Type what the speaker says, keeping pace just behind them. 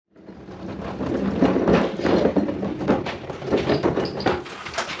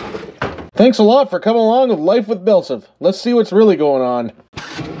Thanks a lot for coming along with Life with BillSiff. Let's see what's really going on.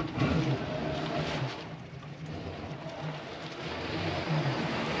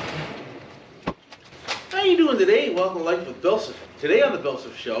 How you doing today? Welcome to Life with BillSiff. Today on the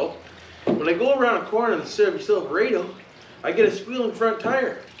BillSiff Show, when I go around a corner in the Sarnia Ont, I get a squealing front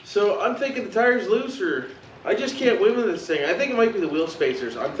tire. So I'm thinking the tire's loose, or I just can't win with this thing. I think it might be the wheel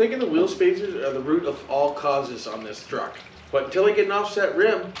spacers. I'm thinking the wheel spacers are the root of all causes on this truck. But until I get an offset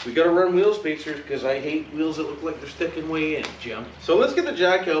rim, we gotta run wheel spacers because I hate wheels that look like they're sticking way in, Jim. So let's get the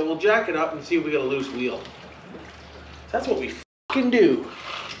jack out. We'll jack it up and see if we got a loose wheel. That's what we fucking do.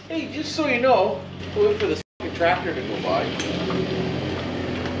 Hey, just so you know, we'll wait for this fucking tractor to go by.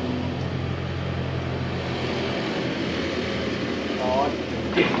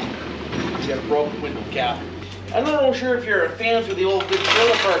 He's got a broken window cap. I'm not sure if you're fans of the old Good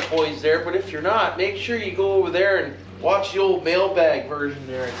Trailer Park Boys there, but if you're not, make sure you go over there and watch the old mailbag version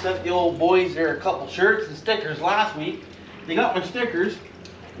there. I sent the old boys there a couple shirts and stickers last week. They got my stickers,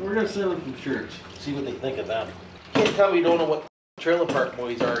 and we're gonna send them some shirts. See what they think of them. Can't tell me you don't know what Trailer Park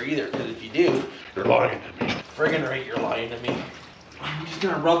Boys are either, because if you do, you're lying to me. Friggin' right, you're lying to me. I'm just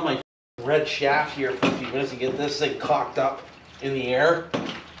gonna rub my red shaft here for a few minutes and get this thing cocked up in the air.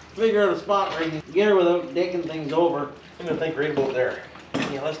 Figure out a spot where I can get her without dicking things over. I'm gonna think right about there.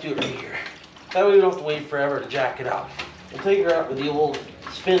 Yeah, let's do it right here. That way we don't have to wait forever to jack it up. We'll take her out with the old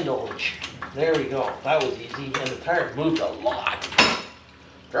spindlage. There we go. That was easy, and the tire moved a lot.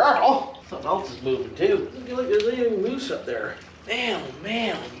 Girl, something else is moving too. Doesn't feel like there's anything loose up there. Man, oh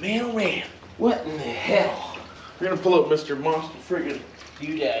man, oh man, oh man. What in the hell? We're gonna pull out Mr. Monster friggin'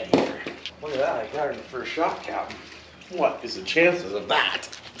 doodad here. Look at that, I got her in the first shot, Captain. What is the chances of that?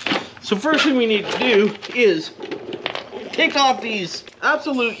 So first thing we need to do is take off these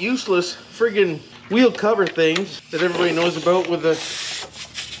absolute useless friggin' wheel cover things that everybody knows about with the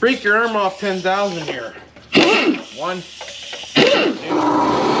break your arm off 10,000 here. 1, 2, 4.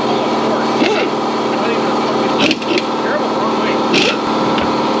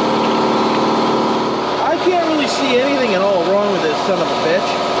 I can't really see anything at all wrong with this son of a bitch.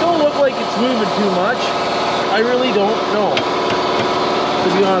 Don't look like it's moving too much. I really don't know, to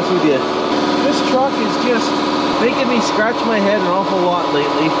be honest with you. This truck is just making me scratch my head an awful lot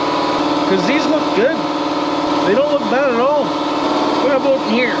lately. Because these look good. They don't look bad at all. What about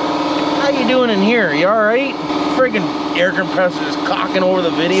in here? How you doing in here? You alright? Friggin' air compressor is cocking over the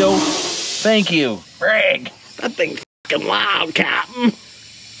video. Thank you. Frig. That thing's fucking loud, Captain.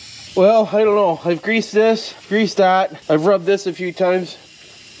 Well, I don't know. I've greased this, greased that. I've rubbed this a few times.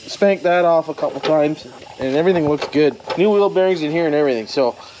 Spanked that off a couple times. And everything looks good. New wheel bearings in here and everything.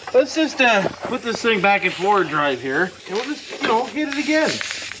 So let's just put this thing back in forward drive here. And we'll just, you know, hit it again.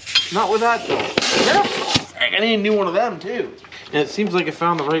 Not with that though. Yeah. I need a new one of them too. And it seems like I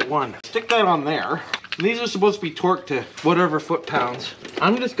found the right one. Stick that on there. And these are supposed to be torqued to whatever foot-pounds.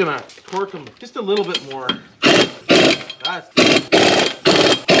 I'm just gonna torque them just a little bit more. That's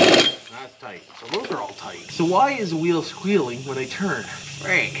tight. So those are all tight. So why is the wheel squealing when I turn?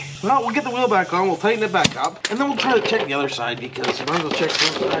 Frank. Well, we'll get the wheel back on, we'll tighten it back up, and then we'll try to check the other side because I might as well check the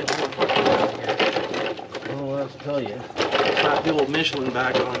other side. I don't know what else to tell you. Got the old Michelin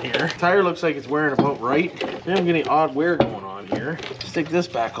back on here. Tire looks like it's wearing about right. I'm getting odd wear going on here. Stick this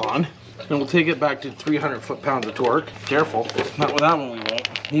back on, and we'll take it back to 300 foot-pounds of torque. Careful. Not with that one we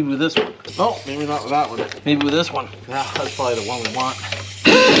won't. Maybe with this one. Oh, maybe not with that one. Maybe with this one. Yeah, that's probably the one we want.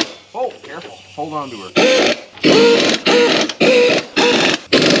 Oh, careful. Hold on to her.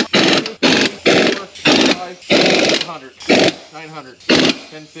 900, 900,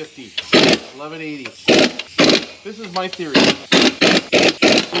 1050, 1180. This is my theory.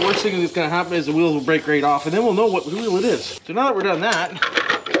 The worst thing that's going to happen is the wheels will break right off, and then we'll know what wheel it is. So now that we're done that,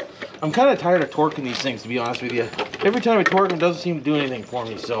 I'm kind of tired of torquing these things, to be honest with you. Every time I torque them, it doesn't seem to do anything for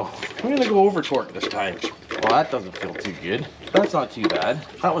me, so I'm going to go over torque this time. Well, that doesn't feel too good. That's not too bad.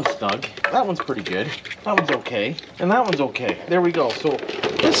 That one's snug. That one's pretty good. That one's okay. And that one's okay. There we go. So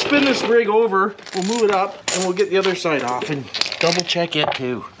let's spin this rig over. We'll move it up and we'll get the other side off and double check it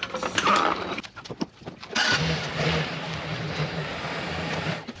too.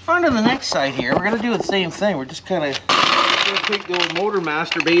 On to the next side here. We're going to do the same thing. We're just kind of going to take the old motor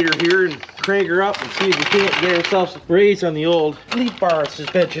masturbator here and crank her up and see if we can't get ourselves a raise on the old leaf bar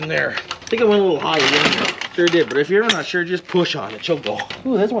suspension there. I think it went a little high again. Sure did, but if you're not sure, just push on it. She'll go.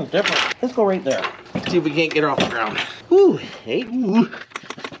 Ooh, this one's different. Let's go right there. See if we can't get her off the ground. Ooh, hey, ooh.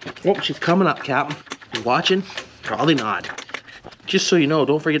 Oh, she's coming up, Captain. You watching? Probably not. Just so you know,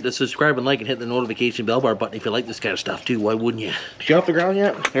 don't forget to subscribe and like and hit the notification bell bar button if you like this kind of stuff too. Why wouldn't you? Is she off the ground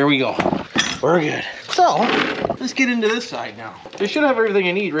yet? There we go. We're good. So, let's get into this side now. They should have everything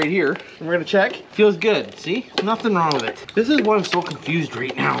I need right here. And we're gonna check. Feels good, see? Nothing wrong with it. This is why I'm so confused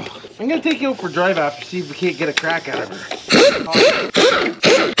right now. I'm gonna take you out for a drive after, see if we can't get a crack out of her.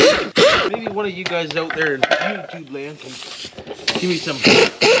 Maybe one of you guys out there in YouTube land can give me some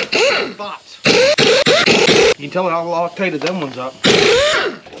thoughts. You can tell how Loctite them ones up.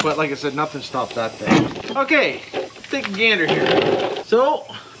 But like I said, nothing stopped that thing. Okay, let's take a gander here. So,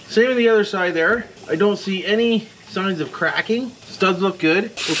 same on the other side there. I don't see any signs of cracking. Studs look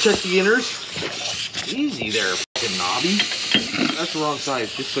good. We'll check the inners. Easy there, f***ing knobby. That's the wrong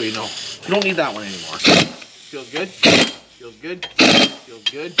size, just so you know. You don't need that one anymore. Feels good. Feels good. Feels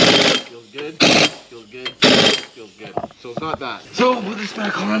good. Feels good. Feels good. Feels good. So it's not that. So we'll put this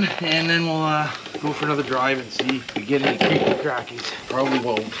back on and then we'll go for another drive and see if we get any creaky crackies. Probably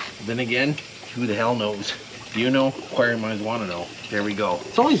won't. Then again, who the hell knows? Do you know? Inquiring minds want to know. There we go.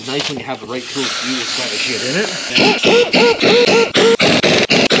 It's always nice when you have the right tools to do this kind of shit in it.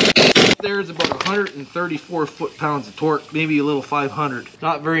 There's about 134 foot-pounds of torque, maybe a little 500.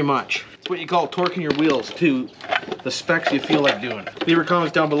 Not very much. It's what you call torquing your wheels to the specs you feel like doing. Leave your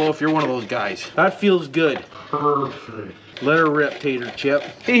comments down below if you're one of those guys. That feels good. Perfect. Let her rip, Tater Chip.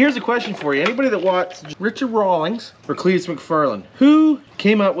 Hey, here's a question for you. Anybody that watched Richard Rawlings or Cletus McFarlane, who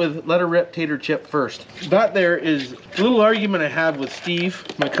came up with Let her rip, Tater Chip first? That there is a little argument I had with Steve,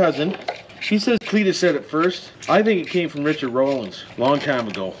 my cousin. She says Cletus said it first. I think it came from Richard Rawlings, long time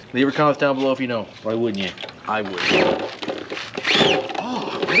ago. Leave your comments down below if you know. Why wouldn't you? I would.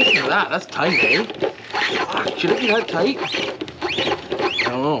 Oh, listen to that. That's tight, eh? Fuck, should it be that tight? I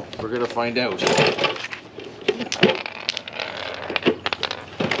don't know. We're gonna find out.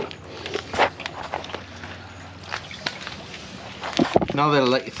 Now that I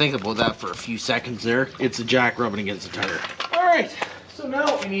let you think about that for a few seconds there, it's a jack rubbing against the tire. All right, so now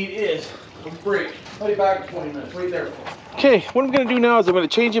what we need is a brake. I'll be back in 20 minutes, right there. Okay, what I'm gonna do now is I'm gonna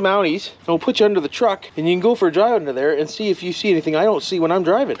change the mounties, and we'll put you under the truck, and you can go for a drive under there and see if you see anything I don't see when I'm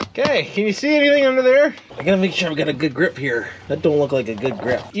driving. Okay, can you see anything under there? I gotta make sure I've got a good grip here. That don't look like a good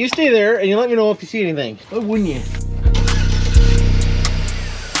grip. You stay there, and you let me know if you see anything. Why wouldn't you?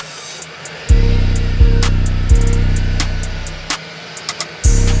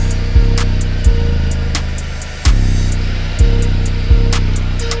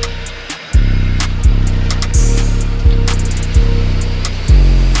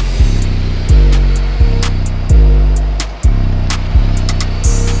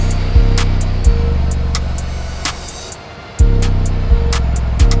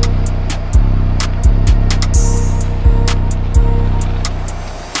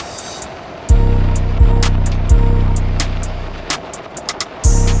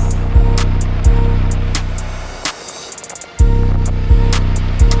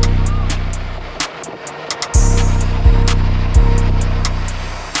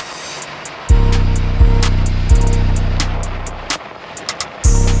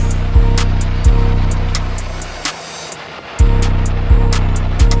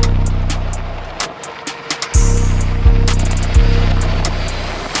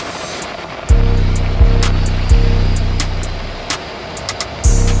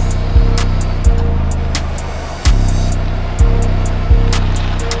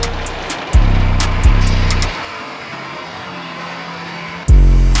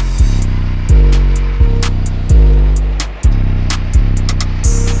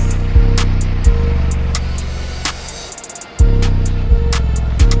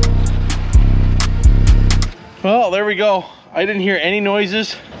 Well, there we go. I didn't hear any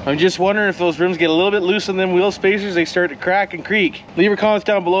noises. I'm just wondering if those rims get a little bit loose on them wheel spacers, they start to crack and creak. Leave your comments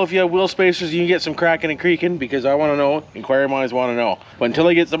down below if you have wheel spacers, you can get some cracking and creaking, because I want to know, inquiring minds want to know. But until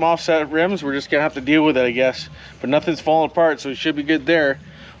I get some offset rims, we're just gonna have to deal with it, I guess. But nothing's falling apart, so it should be good there.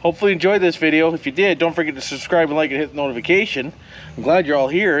 Hopefully you enjoyed this video. If you did, don't forget to subscribe and like and hit the notification. I'm glad you're all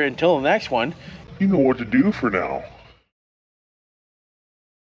here. Until the next one, you know what to do for now.